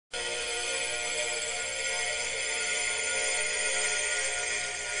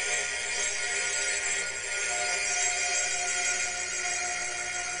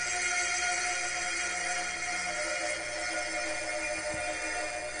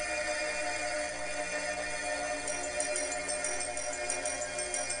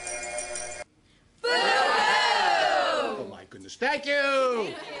Thank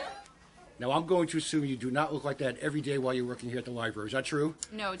you. Now, I'm going to assume you do not look like that every day while you're working here at the library. Is that true?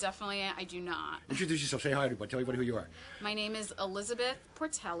 No, definitely I do not. Introduce yourself. Say hi to everybody. Tell everybody who you are. My name is Elizabeth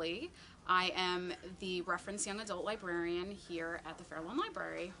Portelli. I am the reference young adult librarian here at the Fairlawn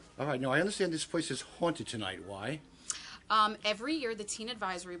Library. All right. Now, I understand this place is haunted tonight. Why? Every year, the Teen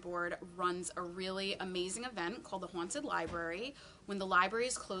Advisory Board runs a really amazing event called the Haunted Library. When the library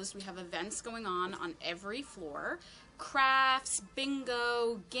is closed, we have events going on every floor. Crafts,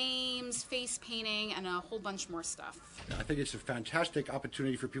 bingo, games, face painting, and a whole bunch more stuff. I think it's a fantastic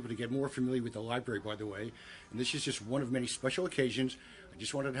opportunity for people to get more familiar with the library, by the way. And this is just one of many special occasions. I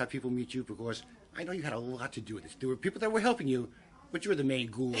just wanted to have people meet you because I know you had a lot to do with this. There were people that were helping you, but you're the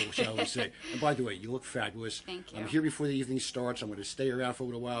main ghoul, shall we say. And by the way, you look fabulous. Thank you. I'm here before the evening starts. I'm going to stay around for a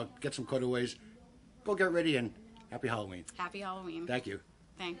little while, get some cutaways. Go get ready, and happy Halloween. Happy Halloween. Thank you.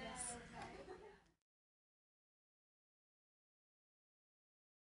 Thanks.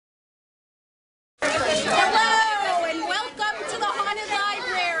 Hello and welcome to the Haunted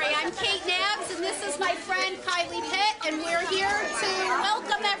Library. I'm Kate Nabbs and this is my friend Kylie Pitt, and we're here to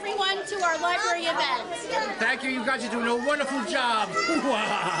welcome everyone to our library event. Thank you. You guys are doing a wonderful job.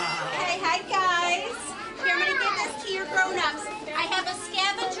 Hey, hi guys. Here, I'm going to give this to your grown-ups. I have a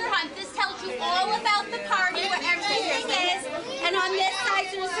scavenger hunt. This tells you all about the party, where everything is. And on this side,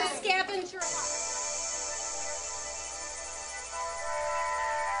 there's a scavenger hunt.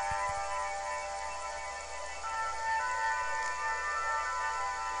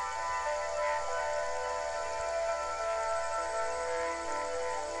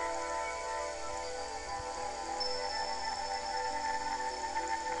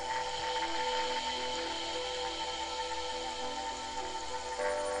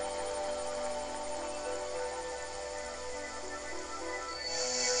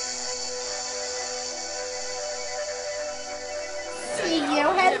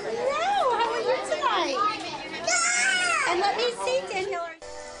 Hello, how are you tonight? And let me see, Daniel.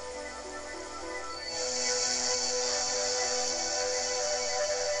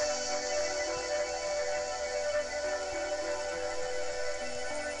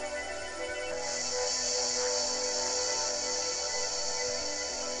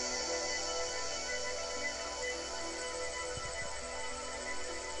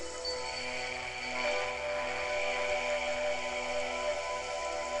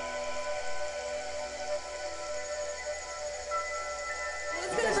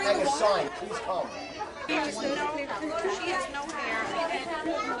 Take a sign. Please come. She has no hair.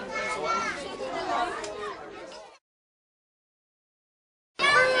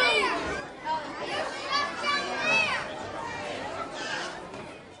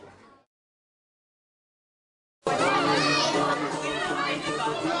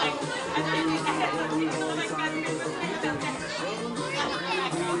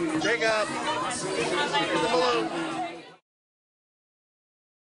 Take up. The balloon.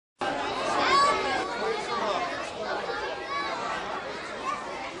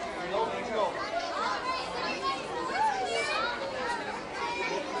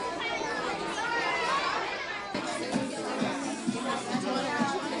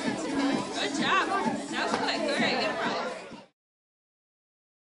 Good job. That was good. Good. Get a prize.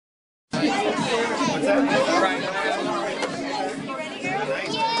 What's that? Right.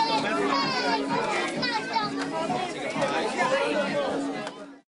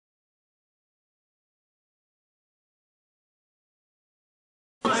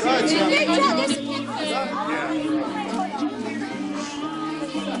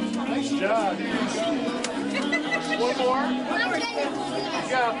 Nice job. One more. You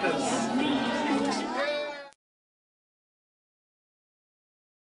got this.